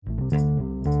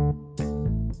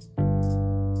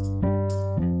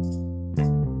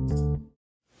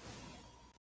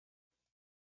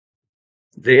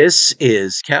This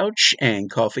is Couch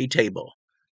and Coffee Table.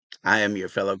 I am your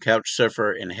fellow couch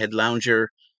surfer and head lounger,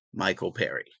 Michael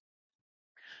Perry.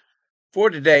 For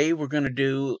today, we're going to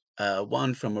do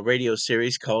one from a radio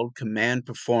series called Command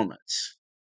Performance.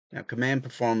 Now, Command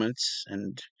Performance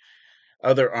and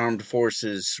other armed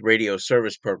forces radio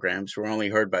service programs were only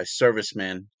heard by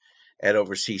servicemen at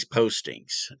overseas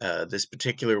postings. This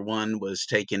particular one was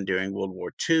taken during World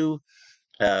War II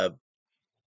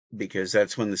because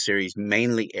that's when the series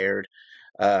mainly aired.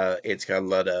 It's got a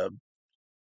lot of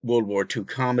World War II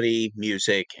comedy,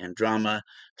 music, and drama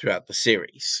throughout the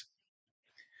series.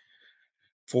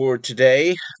 For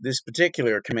today, this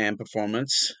particular command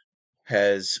performance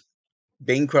has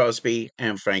Bing Crosby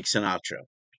and Frank Sinatra.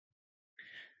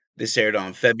 This aired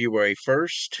on February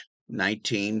 1st,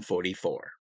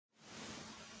 1944.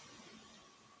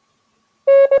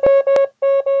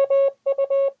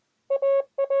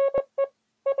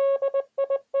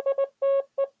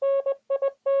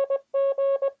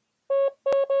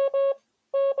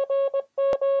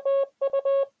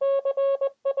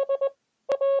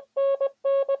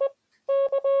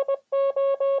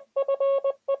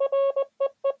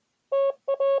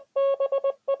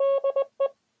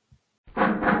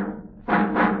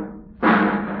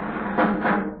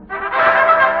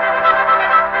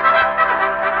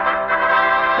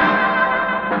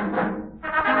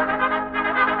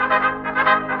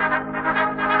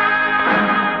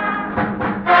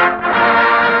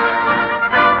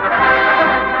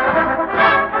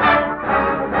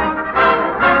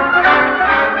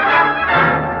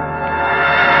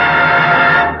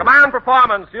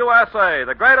 Performance USA,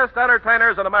 the greatest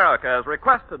entertainers in America, is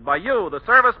requested by you, the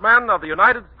servicemen of the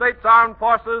United States Armed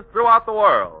Forces throughout the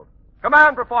world.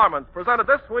 Command Performance, presented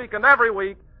this week and every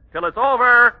week till it's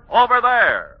over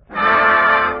there.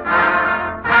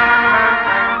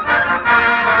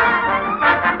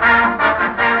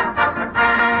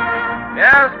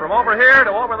 Yes, from over here to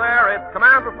over there, it's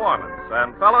Command Performance.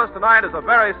 And fellas, tonight is a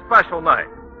very special night.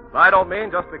 I don't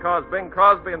mean just because Bing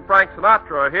Crosby and Frank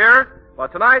Sinatra are here,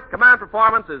 but tonight, Command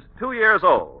Performance is 2 years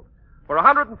old. For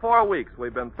 104 weeks,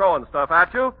 we've been throwing stuff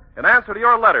at you in answer to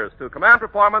your letters to Command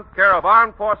Performance, care of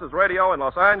Armed Forces Radio in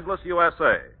Los Angeles,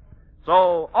 USA.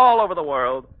 So, all over the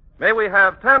world, may we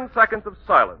have 10 seconds of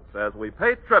silence as we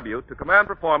pay tribute to Command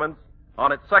Performance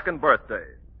on its second birthday.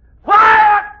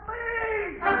 Quiet,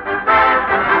 please!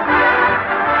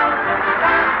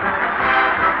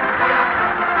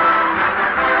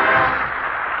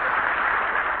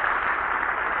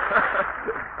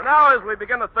 Now, as we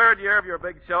begin the third year of your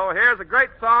big show, here's a great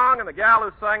song and the gal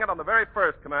who sang it on the very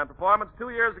first Command Performance 2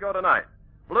 years ago tonight.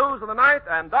 Blues of the Night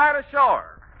and Dinah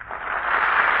Shore.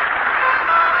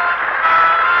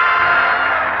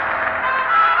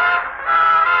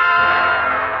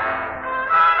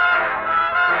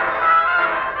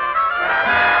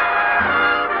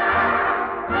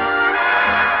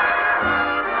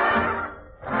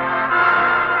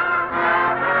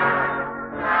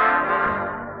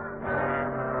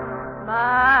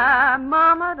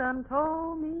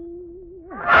 Told me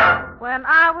when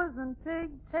I was in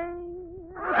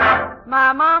pigtails,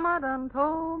 my mama done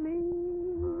told me,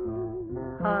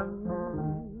 hun,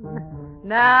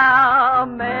 now a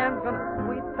man's gonna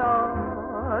sweet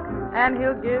talk and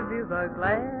he'll give you the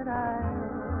glad eye.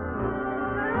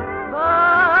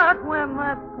 But when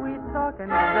that sweet talking's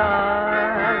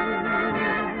done,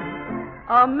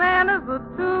 a man is a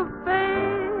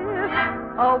two-faced,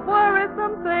 a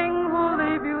worrisome thing who'll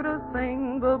leave you to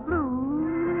sing the blues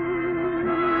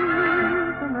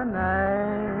in the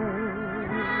night.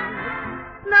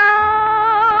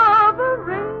 Now the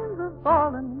rains are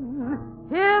falling,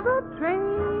 hear the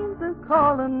trains are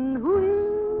calling, whee.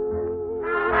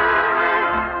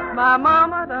 My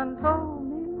mama done told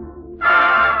me,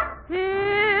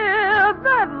 hear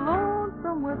that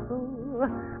lonesome whistle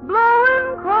blowing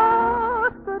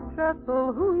across the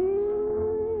trestle, whee.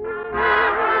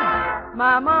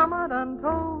 My mama done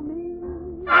told me,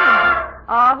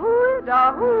 ah-hooey,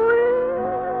 da-hooey,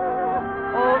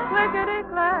 oh,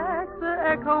 clickety-clacks are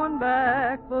echoing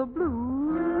back the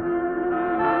blues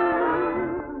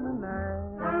in the night.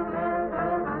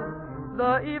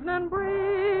 The evening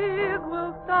breeze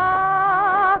will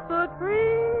start the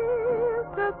trees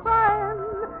to crying,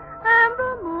 and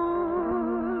the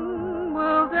moon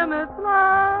will dim its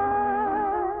light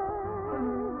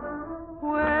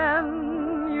when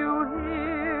you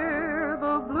hear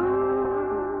the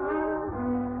blues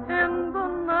in the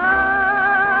night.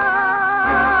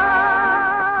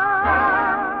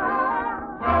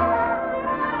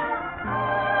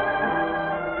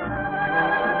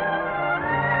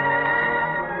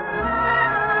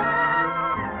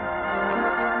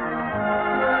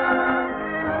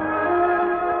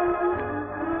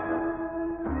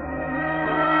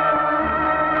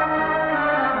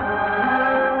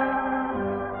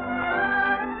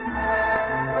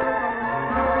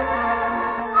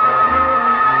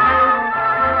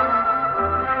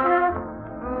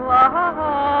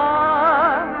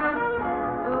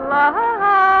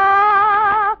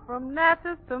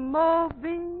 Natchez to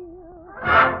Mobile,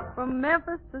 from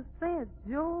Memphis to St.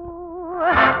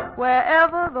 Joe,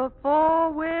 wherever the four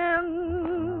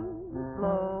winds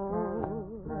blow.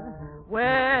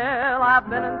 Well, I've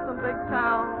been in some big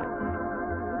towns.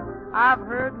 I've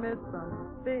heard me some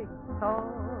big talk.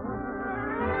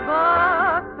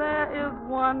 But there is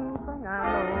one thing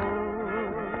I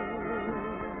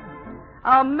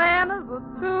know. A man is a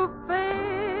two-faced,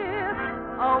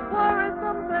 a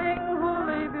worrisome thing who'll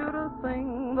leave you to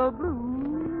sing the blues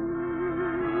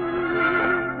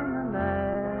in the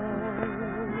night.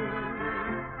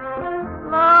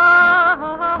 La,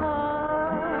 la,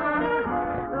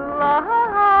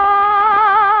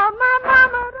 my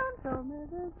mama done told me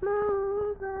the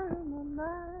blues in the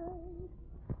night.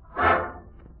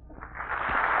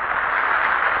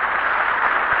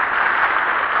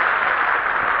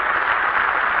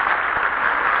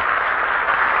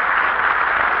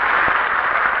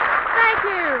 Thank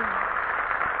you.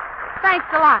 Thanks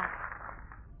a lot.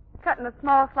 Cutting a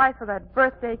small slice of that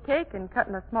birthday cake and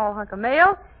cutting a small hunk of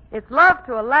mail. It's love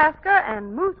to Alaska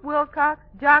and Moose Wilcox,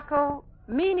 Jocko,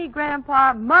 Meanie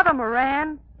Grandpa, Mother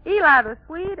Moran, Eli the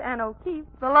Swede, and O'Keefe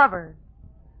the Lover.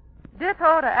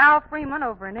 Ditto to Al Freeman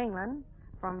over in England,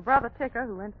 from Brother Ticker,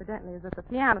 who incidentally is at the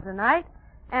piano tonight.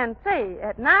 And say,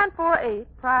 at 948,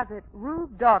 Private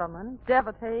Rube Dauterman,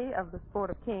 devotee of the Sport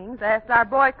of Kings, asked our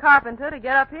boy Carpenter to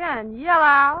get up here and yell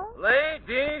out.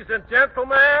 Ladies and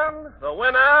gentlemen, the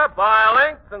winner by a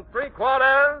length and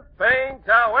 3/4, paying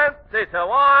to 20 to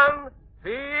 1,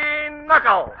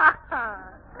 Pinochle.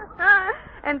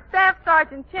 And Staff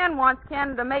Sergeant Chin wants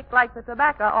Ken to make like the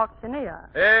tobacco auctioneer.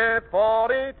 It's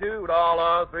 $42,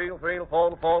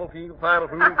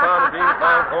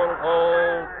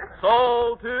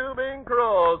 sold to Bing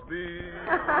Crosby.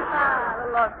 I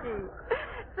love you.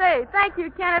 Say, thank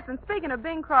you, Kenneth. And speaking of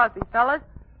Bing Crosby, fellas,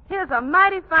 here's a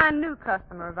mighty fine new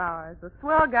customer of ours, a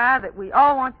swell guy that we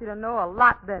all want you to know a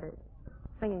lot better.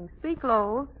 Singing Speak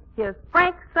Low, here's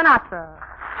Frank Sinatra.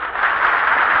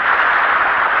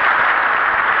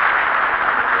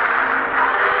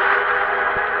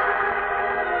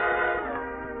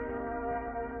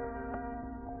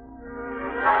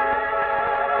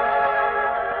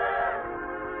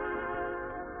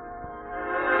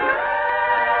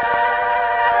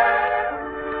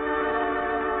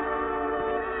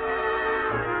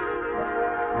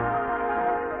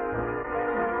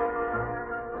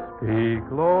 Speak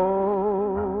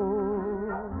low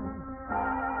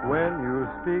when you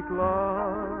speak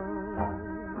love.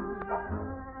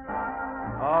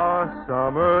 A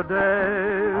summer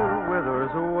day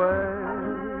withers away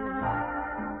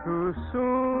too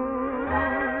soon,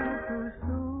 too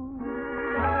soon.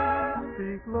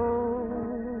 Speak low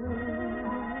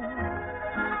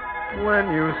when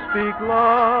you speak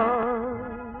love.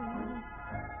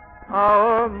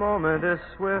 Our moment is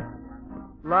swift,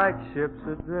 like ships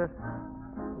adrift,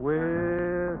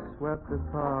 we're swept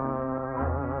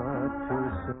apart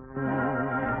too soon.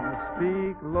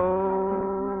 Speak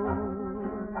low,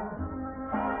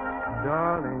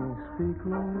 darling, speak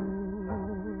low.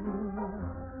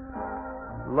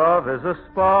 Love is a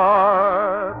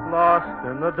spark lost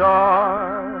in the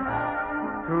dark.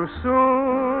 Too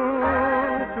soon,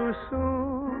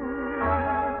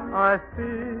 I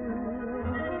feel.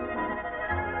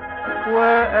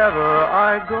 Wherever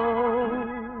I go,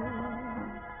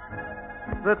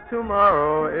 that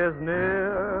tomorrow is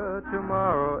near,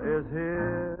 tomorrow is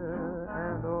here,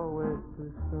 and always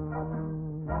too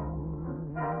soon.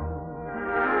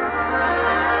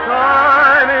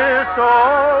 Time is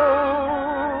old,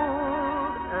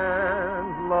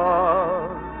 and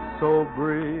love so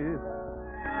brief.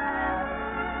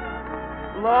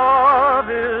 Love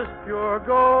is pure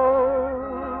gold,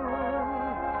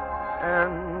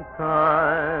 and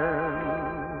time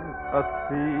a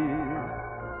thief.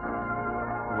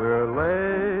 We're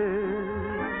late,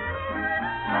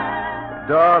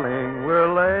 darling,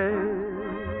 we're late.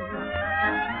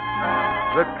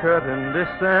 The curtain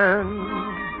descends,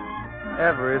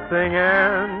 everything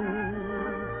ends.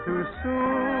 Too soon,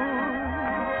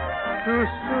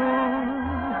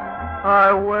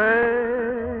 I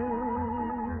wait,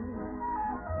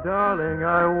 darling,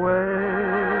 I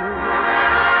wait.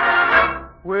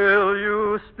 Will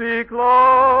you speak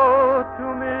low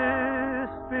to me,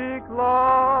 speak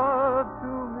love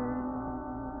to me,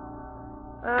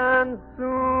 and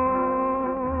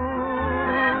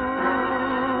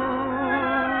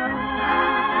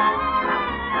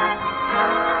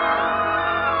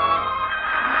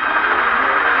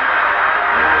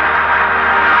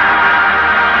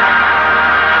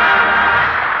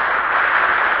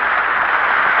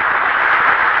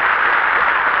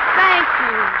Thank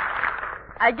you.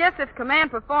 I guess if Command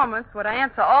Performance would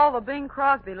answer all the Bing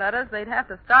Crosby letters, they'd have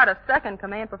to start a second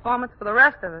Command Performance for the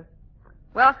rest of us.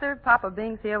 Well, sir, Papa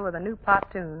Bing's here with a new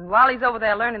pop tune. While he's over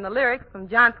there learning the lyrics from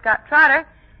John Scott Trotter,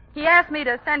 he asked me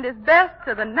to send his best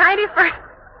to the 91st...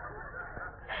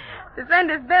 to send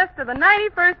his best to the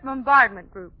 91st Bombardment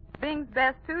Group. Bing's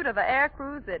best, too, to the air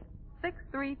crews at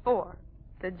 634.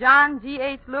 To John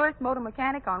G.H. Lewis, motor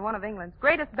mechanic on one of England's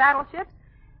greatest battleships,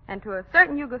 and to a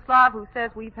certain Yugoslav who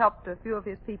says we've helped a few of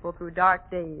his people through dark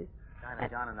days.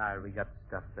 John and I, we got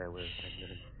stuff there with.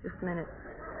 Just a minute.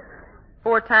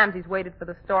 4 times he's waited for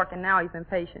the stork, and now he's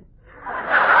impatient.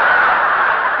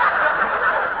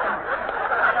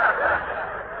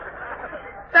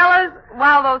 Fellas,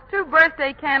 while those 2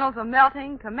 birthday candles are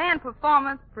melting, Command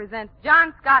Performance presents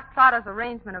John Scott Trotter's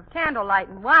arrangement of Candlelight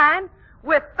and Wine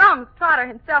with Thumbs Trotter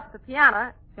himself at the piano.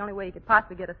 It's the only way he could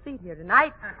possibly get a seat here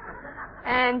tonight.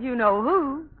 And you know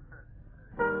who.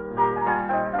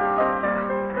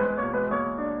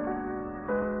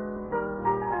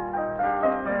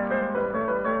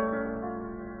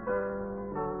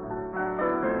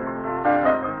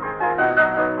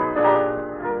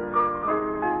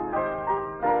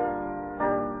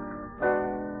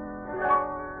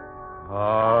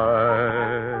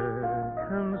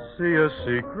 See a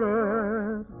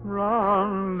secret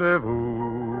rendezvous,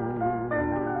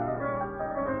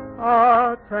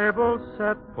 a table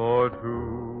set for 2,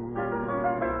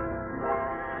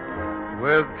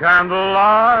 with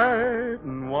candlelight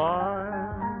and wine.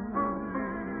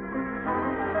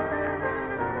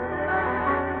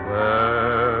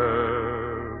 There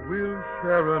we'll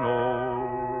share an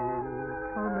old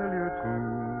familiar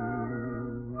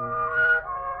tune,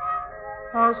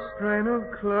 a strain of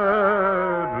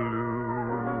Claire de Lune,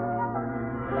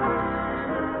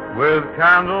 with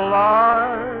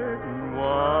candlelight and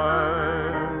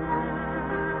wine.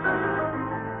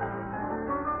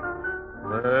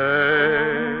 They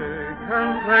can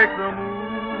take the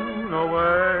moon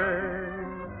away,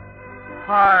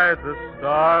 hide the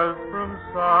stars from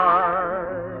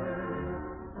sight.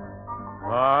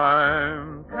 Time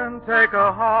can take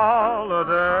a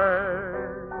holiday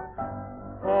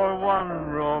for one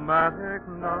romantic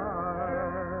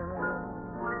night.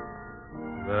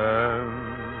 Then,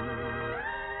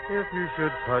 if you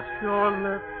should touch your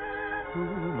lips to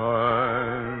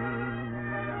mine,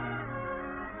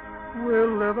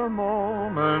 we'll live a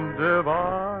moment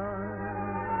divine,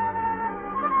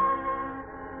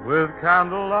 with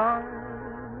candlelight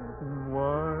and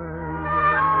wine.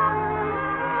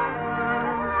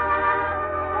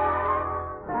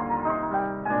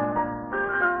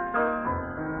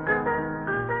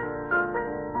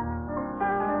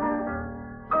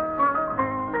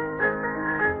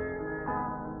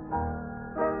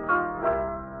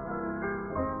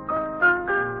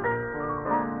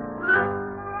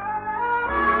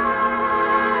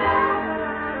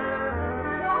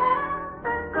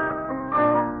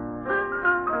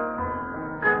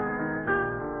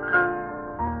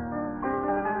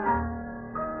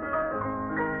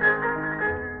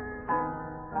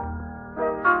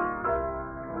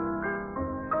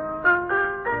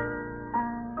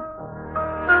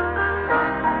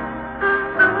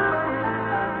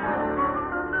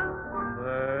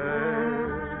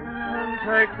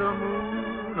 Take the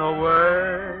moon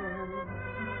away,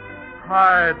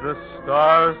 hide the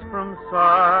stars from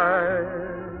sight.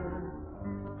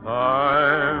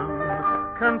 Time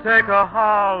can take a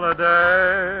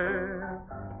holiday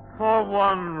for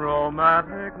one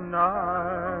romantic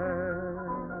night.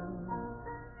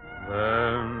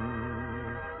 Then,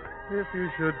 if you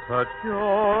should touch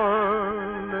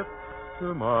your lips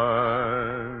to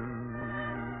mine,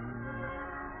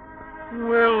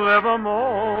 we'll live a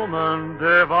moment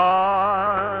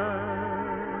divine,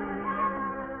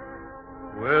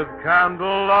 with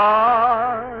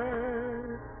candlelight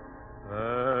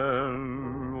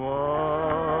and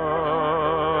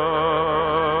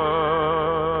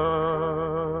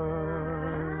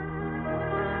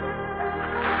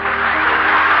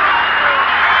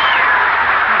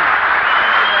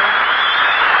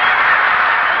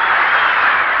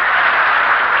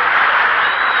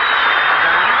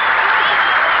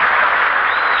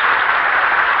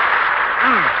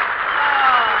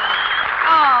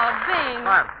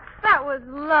That was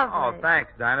lovely. Oh,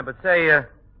 thanks, Dinah. But say,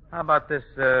 how about this,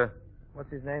 what's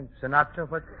his name? Sinatra?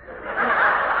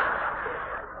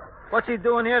 What's he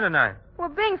doing here tonight? Well,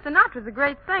 Bing Sinatra's a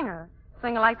great singer. A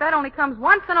singer like that only comes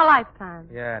once in a lifetime.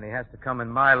 Yeah, and he has to come in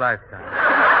my lifetime.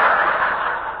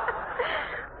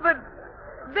 But,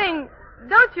 Bing,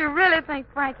 don't you really think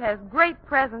Frank has great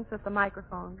presence at the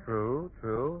microphone? True.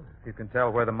 You can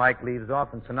tell where the mic leaves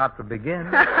off and Sinatra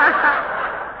begins.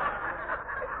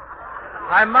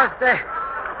 I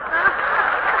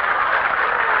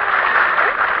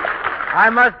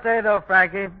must say, though,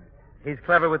 Frankie, he's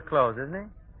clever with clothes, isn't he?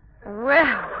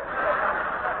 Well.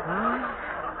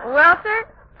 Well, sir,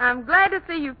 I'm glad to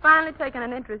see you've finally taken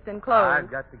an interest in clothes. I've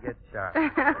got to get sharp.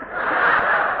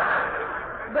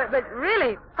 But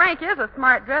really, Frank is a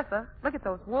smart dresser. Look at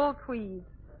those wool tweeds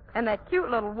and that cute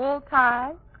little wool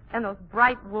tie and those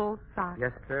bright wool socks.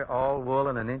 Yes, sir, all wool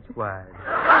and an inch wide.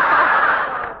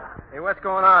 Hey, what's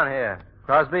going on here?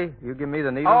 Crosby, you give me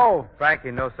the needle? Oh,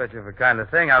 Frankie, no such of a kind of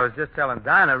thing. I was just telling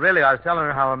Dinah. Really, I was telling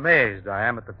her how amazed I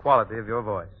am at the quality of your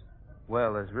voice.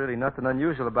 Well, there's really nothing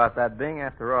unusual about that, Bing.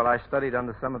 After all, I studied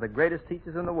under some of the greatest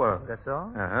teachers in the world. That's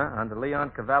all? Uh-huh. Under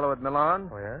Leon Cavallo at Milan.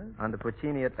 Oh, yes? Under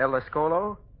Puccini at El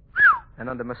Escolo. And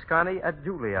under Mascagni at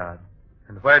Juilliard.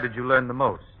 And where did you learn the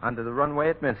most? Under the runway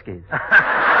at Minsky's.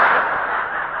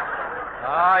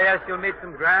 Oh, yes, you'll meet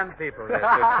some grand people. Yes,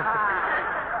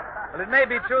 well, it may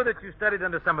be true that you studied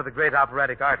under some of the great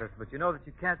operatic artists, but you know that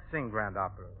you can't sing grand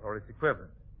opera or its equivalent.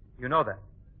 You know that.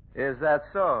 Is that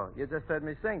so? You just heard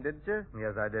me sing, didn't you?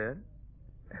 Yes, I did.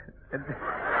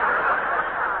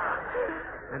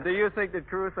 And do you think that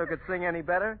Caruso could sing any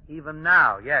better? Even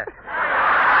now, yes.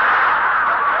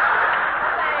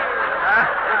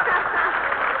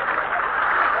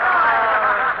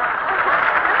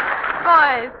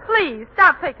 Boys, please,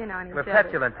 stop picking on each We're other.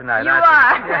 petulant tonight, You aren't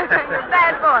are. we? You're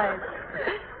bad boys.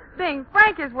 Bing,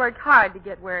 Frank has worked hard to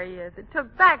get where he is. It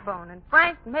took backbone, and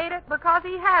Frank made it because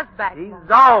he has backbone.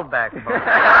 He's all backbone.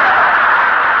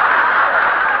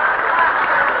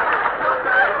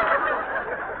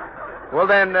 Well,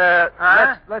 then,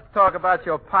 let's talk about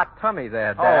your pot tummy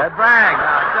there, Oh, Dad. brag.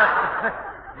 Now, just...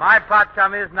 My pot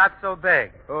tummy is not so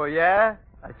big. Oh, yeah?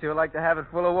 I'd sure like to have it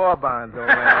full of war bonds, old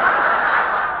man.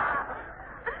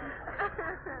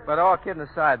 But all kidding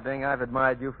aside, Bing, I've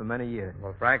admired you for many years.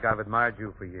 Well, Frank, I've admired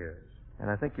you for years. And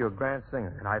I think you're a grand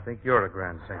singer. And I think you're a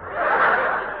grand singer.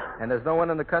 And there's no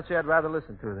one in the country I'd rather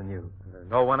listen to than you. And there's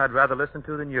no one I'd rather listen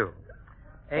to than you.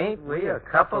 Ain't we a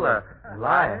couple of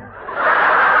liars?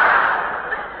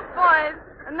 Boys,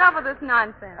 enough of this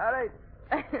nonsense. All right.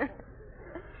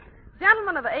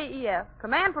 Gentlemen of the AEF,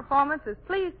 Command Performance is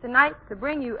pleased tonight to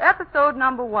bring you episode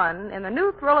number 1 in the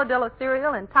new Thriller-Dilla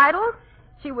serial entitled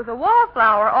She Was a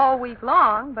Wallflower All Week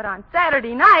Long, but on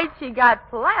Saturday night she got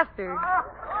plastered.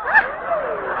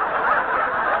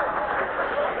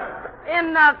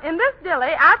 In this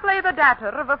dilly, I play the daughter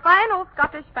of a fine old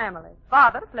Scottish family.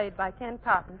 Father, played by Ken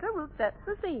Carpenter, will set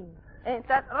the scene. Ain't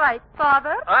that right,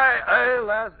 Father? Aye,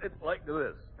 lass, it's like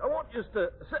this. I want you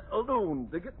to settle down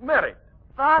to get married.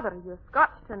 Father, you're Scotch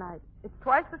tonight. It's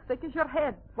twice as thick as your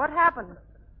head. What happened?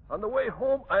 On the way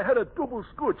home, I had a double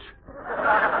scotch.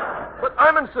 But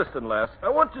I'm insisting, lass. I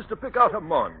want you to pick out a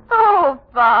mon. Oh,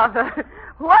 Father,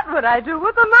 what would I do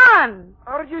with a man?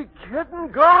 Are you kidding,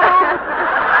 girl?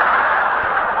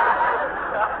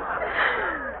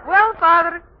 Well,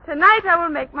 Father, tonight I will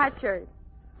make my choice.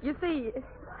 You see,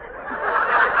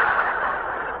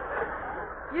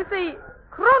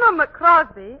 Crono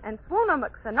McCrosby and Swoona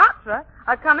McSinatra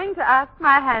are coming to ask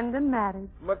my hand in marriage.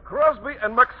 McCrosby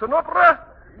and McSinatra?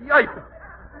 Yipe.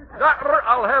 Daughter,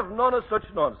 I'll have none of such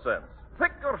nonsense.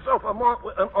 Pick yourself a man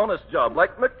with an honest job,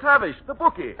 like McTavish, the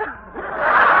bookie. Oh,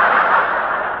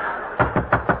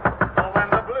 when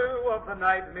the blue of the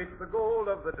night meets the gold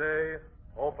of the day,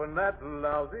 open that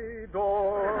lousy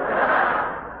door.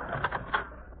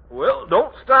 Well,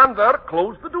 don't stand there.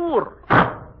 Close the door.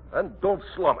 And don't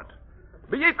slum it.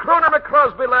 Be ye Croner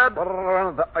McCrosby, lad?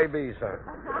 I be, sir.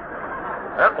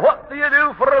 And what do you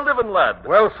do for a living, lad?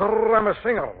 Well, sir, I'm a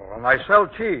singer, and I sell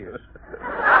cheese.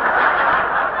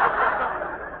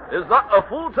 Is that a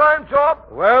full-time job?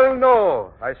 Well,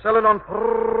 no. I sell it on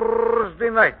Thursday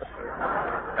nights.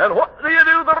 And what do you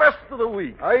do the rest of the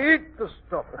week? I eat the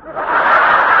stuff.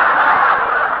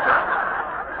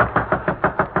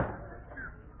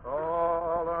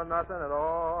 All or nothing at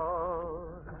all.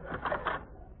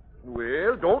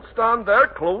 Well, don't stand there.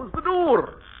 Close the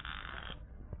door.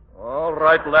 All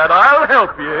right, lad, I'll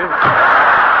help you.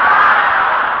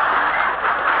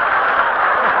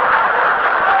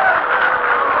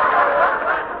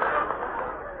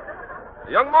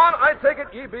 Young man, I take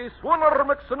it ye be Swooner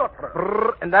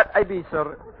McSinatra. And that I be,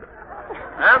 sir.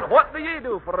 And what do ye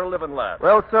do for a living, lad?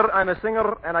 Well, sir, I'm a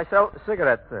singer, and I sell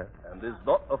cigarettes, sir. And is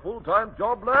that a full-time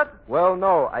job, lad? Well,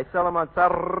 no. I sell them on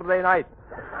Saturday night.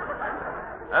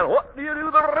 And what do you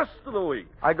do the rest of the week?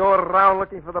 I go around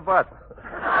looking for the butt.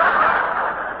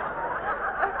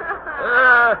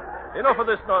 Enough of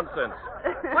this nonsense.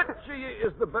 Which of ye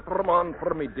is the better man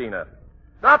for me dinner?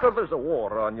 After there's a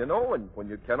war on, you know, and when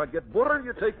you cannot get butter,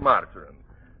 you take margarine.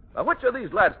 Now, which of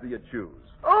these lads do you choose?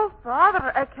 Oh,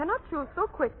 Father, I cannot choose so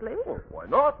quickly. Oh, why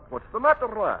not? What's the matter,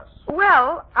 lass?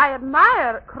 Well, I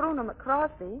admire Crooner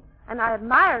McCrosby, and I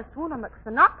admire Swooner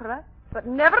McSinatra, but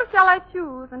never shall I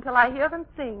choose until I hear them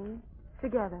sing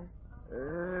together.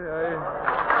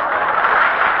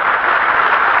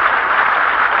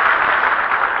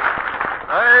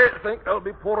 I think I'll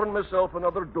be pouring myself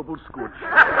another double scotch.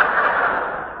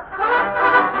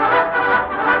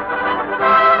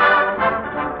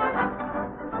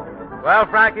 Well,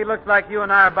 Frankie, looks like you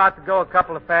and I are about to go a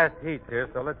couple of fast heats here,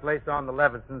 so let's lace on the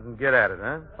Levinsons and get at it,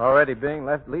 huh? Already, Bing.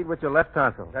 Lead with your left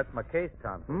tonsil. That's my case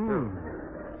tonsil, too.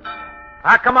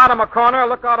 I come out of my corner, I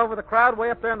look out over the crowd.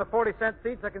 Way up there in the 40-cent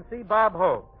seats, I can see Bob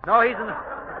Hope. No, he's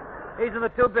in the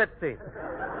 2-bit seat.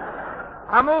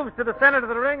 I moves to the center of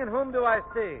the ring, and whom do I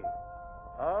see?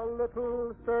 A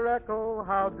little Sir Echo,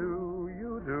 how do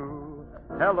you do?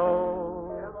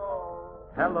 Hello.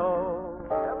 Hello. Hello.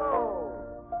 Hello.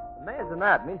 Imagine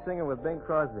that, me singing with Bing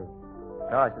Crosby.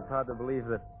 Gosh, it's hard to believe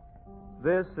that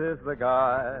this is the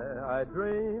guy I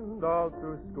dreamed all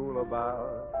through school about.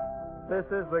 This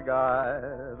is the guy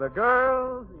the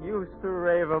girls used to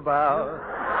rave about.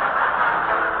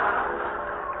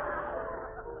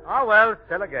 Oh, well,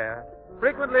 still a gas.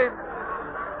 Frequently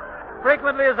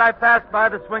as I pass by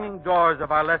the swinging doors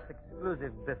of our less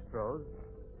exclusive bistros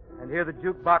and hear the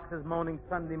jukeboxes moaning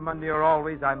Sunday, Monday, or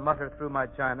always, I mutter through my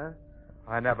china,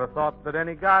 I never thought that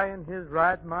any guy in his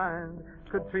right mind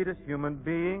could treat us human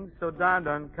beings so darned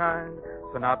unkind.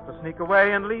 So not to sneak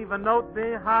away and leave a note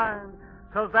behind,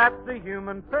 'cause that's the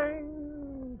human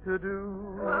thing to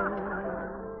do.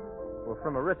 Well,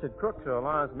 from a Richard Crooks or a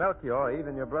Lawrence Melchior, or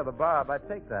even your brother Bob, I'd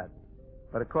take that.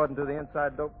 But according to the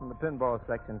inside dope from the pinball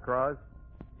section, Cross,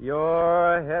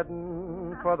 you're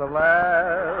heading for the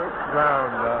last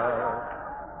roundup.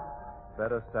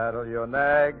 Better saddle your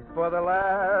nags for the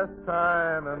last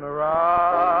time in the round.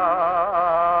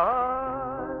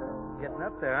 Getting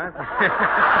up there, aren't you?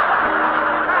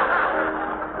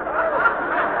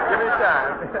 Give me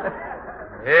time.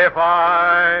 If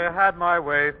I had my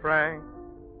way, Frank,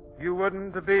 you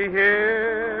wouldn't be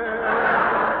here.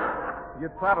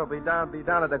 You'd probably be down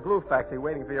at the glue factory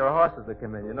waiting for your horses to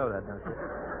come in. You know that, don't you?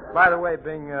 By the way,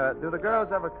 Bing, do the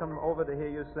girls ever come over to hear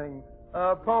you sing,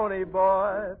 pony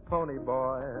boy,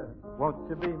 won't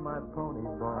you be my pony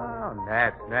boy? Oh,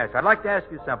 Natch. I'd like to ask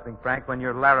you something, Frank, when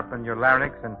you're larruping your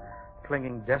larynx and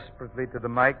clinging desperately to the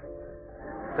mic.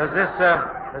 Does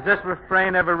this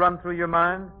refrain ever run through your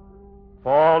mind?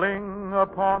 Falling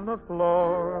upon the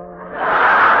floor.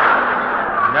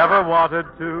 Never wanted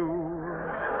to.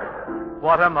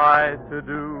 What am I to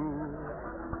do?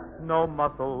 No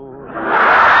muscles.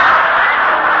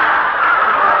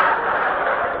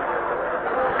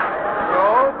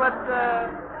 No, but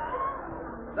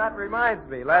that reminds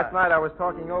me. Last night I was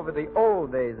talking over the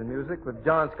old days of music with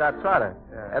John Scott Trotter.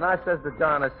 Yeah. And I says to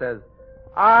John, I says,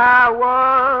 I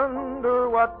wonder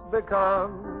what's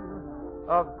become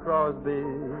of Crosby,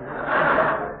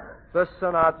 the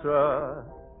Sinatra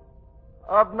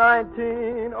of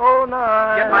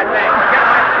 1909. Get my thing.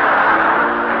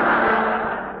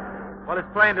 Well,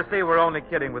 it's plain to see we're only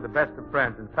kidding with the best of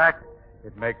friends. In fact,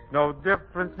 it makes no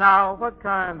difference now what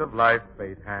kind of life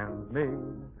fate hands me.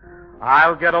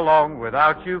 I'll get along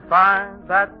without you fine,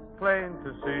 that's plain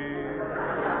to see.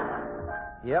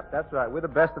 Yep, that's right. We're the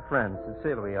best of friends.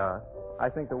 Sincerely we are. I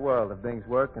think the world of Bing's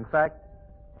work. In fact,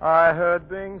 I heard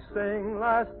Bing sing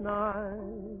last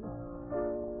night,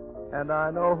 and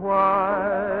I know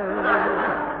why.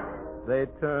 They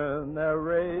turned their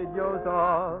radios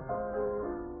off,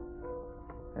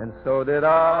 and so did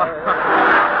I.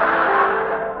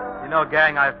 You know,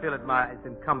 gang, I feel it's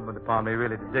incumbent upon me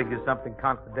really to dig you something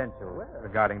confidential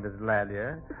regarding this lad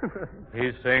here.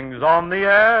 He sings on the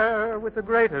air with the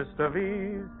greatest of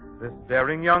ease, this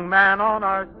daring young man on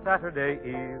our Saturday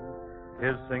eve.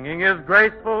 His singing is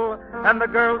graceful, and the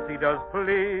girls he does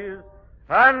please,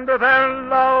 and their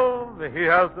love he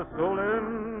has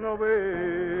stolen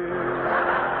away.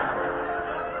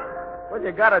 Well,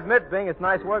 you gotta admit, Bing, it's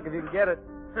nice work if you can get it.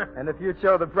 And if you'd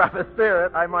show the proper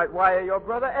spirit, I might wire your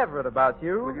brother Everett about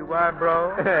you. Will you wire,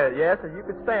 bro? Yes, and you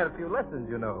could stand a few lessons,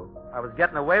 you know. I was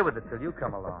getting away with it till you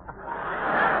come along.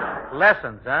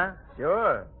 Lessons, huh?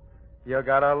 Sure. You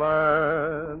gotta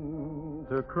learn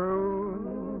to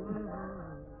croon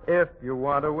if you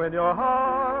want to win your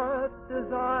heart's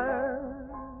desire.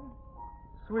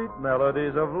 Sweet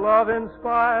melodies of love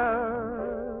inspire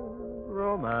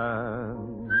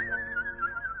romance.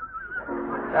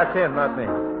 That's him, not me.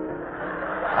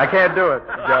 I can't do it.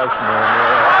 Just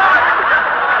murmur.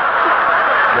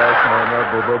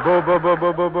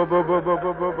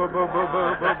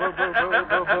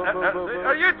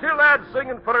 Are you two lads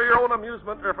singing for your own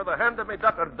amusement or for the hand of me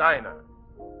daughter Dinah?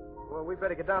 Well, we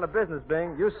better get down to business,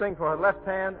 Bing. You sing for her left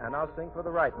hand, and I'll sing for the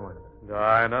right one.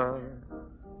 Dinah,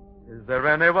 is there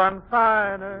anyone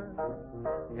finer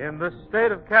in the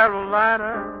state of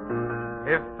Carolina?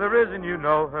 If there isn't, you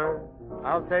know her.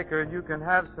 I'll take her and you can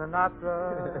have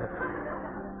Sinatra.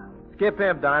 Skip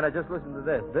him, Dinah. Just listen to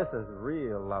this. This is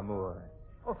real amour.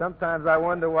 Sometimes I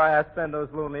wonder why I spend those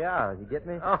lonely hours. You get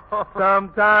me?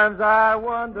 Sometimes I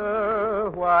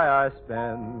wonder why I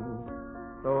spend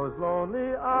those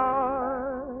lonely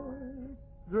hours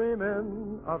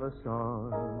dreaming of a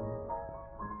song.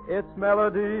 Its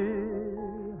melody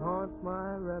haunts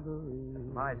my reverie.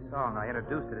 My song. I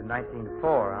introduced it in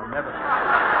 1904. I'll never...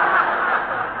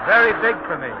 Very big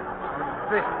for me.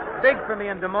 Big for me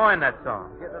in Des Moines, that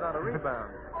song. Getting it on a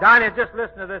rebound. Dinah, just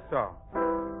listen to this song.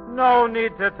 No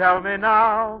need to tell me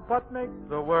now what makes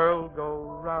the world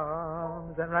go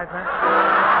round. Is that right, man?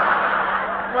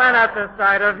 When at the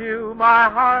sight of you, my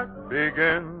heart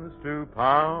begins to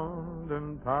pound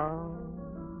and pound.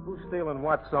 Who's stealing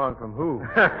what song from who?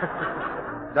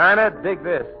 Dinah, dig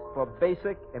this. For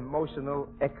basic emotional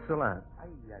excellence.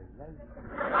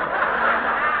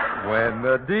 When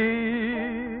the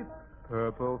deep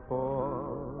purple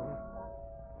falls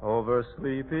over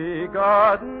sleepy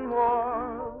garden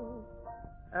walls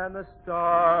and the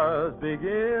stars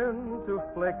begin to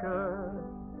flicker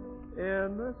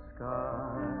in the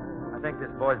sky. I think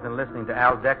this boy's been listening to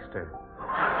Al Dexter.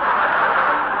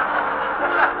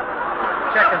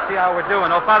 Check and see how we're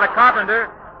doing. Oh, Father Carpenter,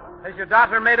 has your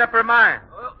daughter made up her mind?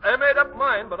 Well, I made up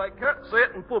mine, but I can't say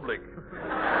it in public.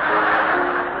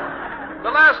 The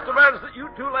last demands that you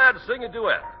two lads sing a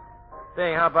duet.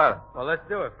 Bing, how about it? Well, let's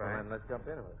do it, Frank. And let's jump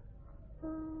into it.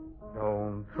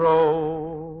 Don't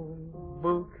throw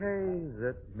bouquets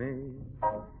at me.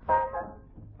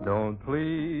 Don't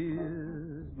please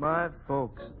my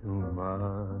folks too much.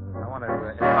 I want to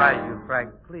advise you, Frank,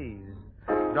 please.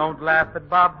 Don't laugh at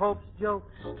Bob Hope's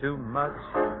jokes too much.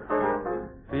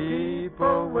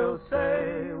 People will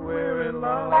say we're in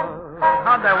love.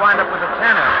 How'd that wind up with a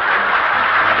tenor?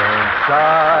 Don't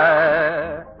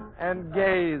sigh and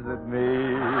gaze at me.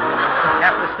 You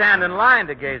have to stand in line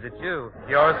to gaze at you.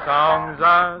 Your songs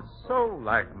are so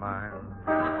like mine.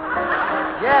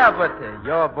 Yeah, but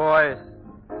your voice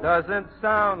doesn't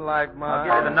sound like mine.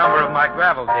 I'll give you the number of my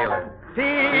gravel dealer.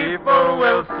 People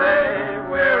will say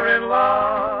we're in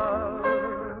love.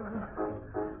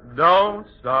 Don't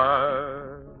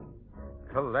start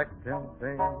collecting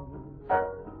things.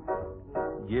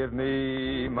 Give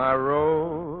me my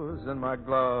rose and my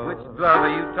glove. Which glove are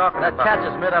you talking That about?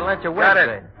 catches me. I lent you Got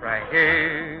Wednesday. it, Frank.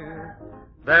 Here,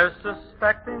 they're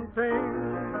suspecting things.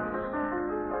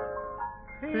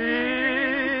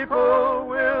 People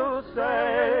will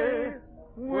say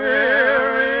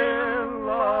we're in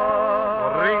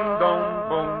love. Ring dong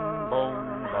boom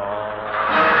boom bong.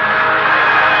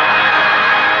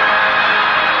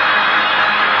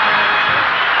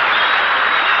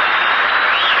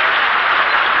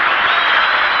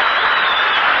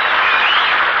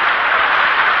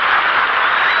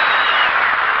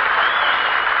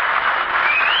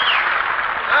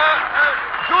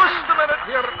 Just a minute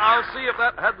here. I'll see if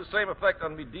that had the same effect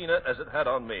on Medina as it had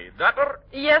on me. Daughter,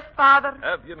 Yes, Father.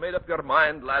 have you made up your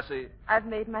mind, lassie? I've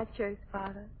made my choice,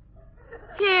 Father.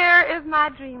 Here is my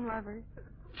dream lover.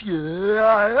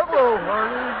 Yeah, hello,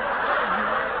 honey.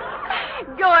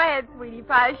 Go ahead, sweetie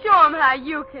pie. Show him how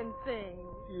you can sing.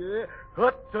 Yeah.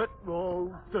 Hut, hut,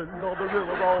 roll, sing on the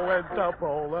river, roll, and the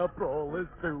brawl is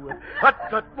doing. Hut,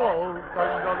 hut, roll,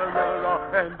 sing on the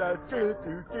river, and the choo,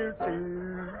 choo, choo,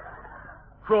 choo.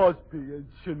 Crosby and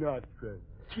Sinatra.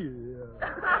 Cheer.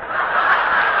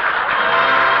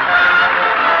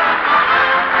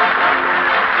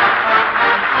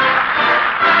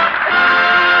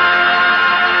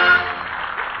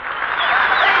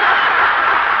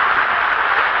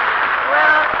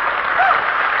 Well,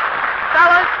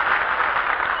 fellas.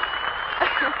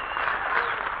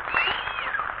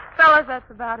 Fellas, that's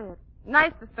about it.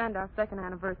 Nice to spend our second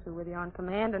anniversary with you on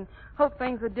command, and hope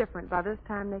things are different by this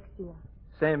time next year.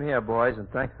 Same here, boys, and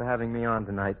thanks for having me on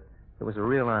tonight. It was a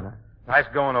real honor. Nice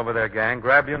going over there, gang.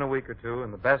 Grab you in a week or two,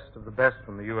 and the best of the best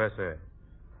from the USA.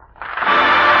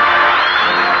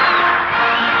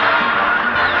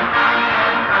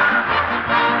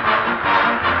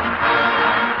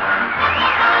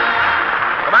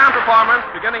 Command performance,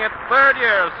 beginning its third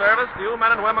year of service to you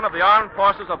men and women of the Armed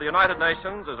Forces of the United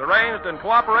Nations, is arranged in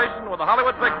cooperation with the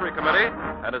Hollywood Victory Committee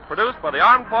and is produced by the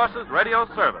Armed Forces Radio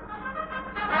Service.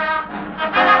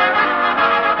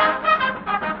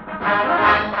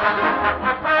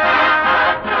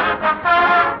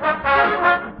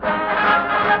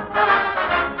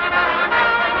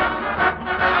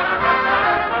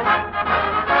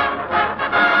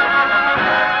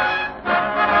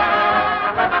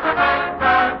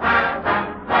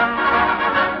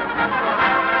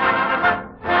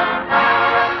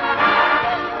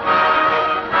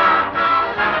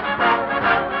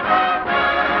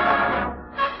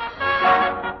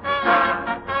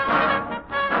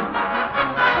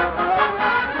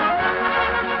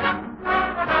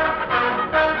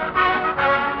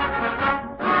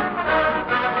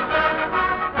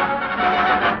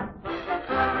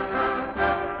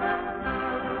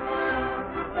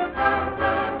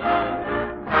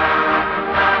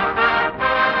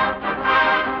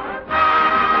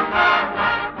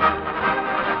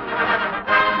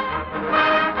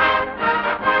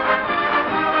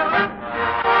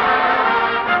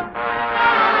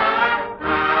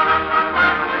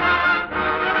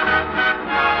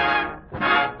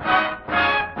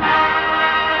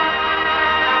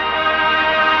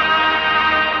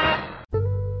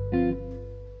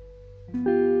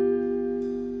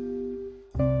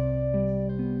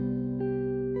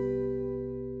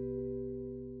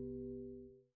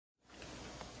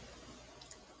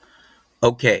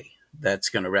 Okay, that's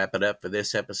going to wrap it up for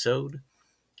this episode.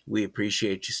 We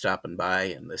appreciate you stopping by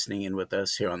and listening in with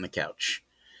us here on the couch,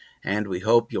 and we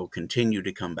hope you'll continue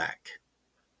to come back.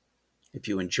 If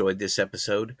you enjoyed this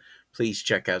episode, please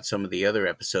check out some of the other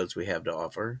episodes we have to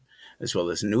offer, as well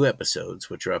as new episodes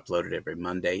which are uploaded every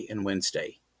Monday and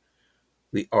Wednesday.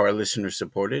 We are listener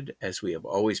supported, as we have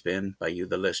always been by you,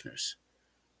 the listeners.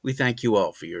 We thank you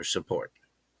all for your support.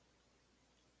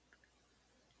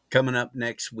 Coming up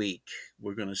next week,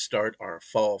 we're going to start our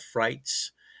fall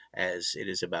frights, as it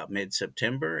is about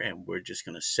mid-September, and we're just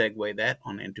going to segue that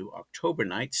on into October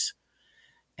nights.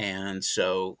 And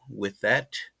so with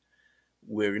that,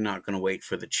 we're not going to wait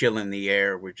for the chill in the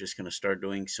air. We're just going to start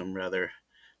doing some rather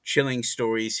chilling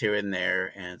stories here and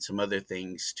there, and some other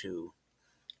things to,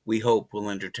 we hope, will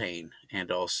entertain and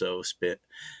also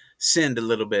send a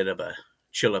little bit of a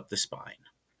chill up the spine.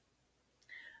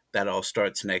 That all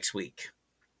starts next week.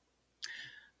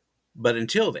 But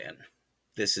until then,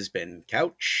 this has been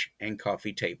Couch and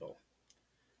Coffee Table.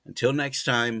 Until next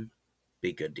time,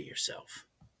 be good to yourself.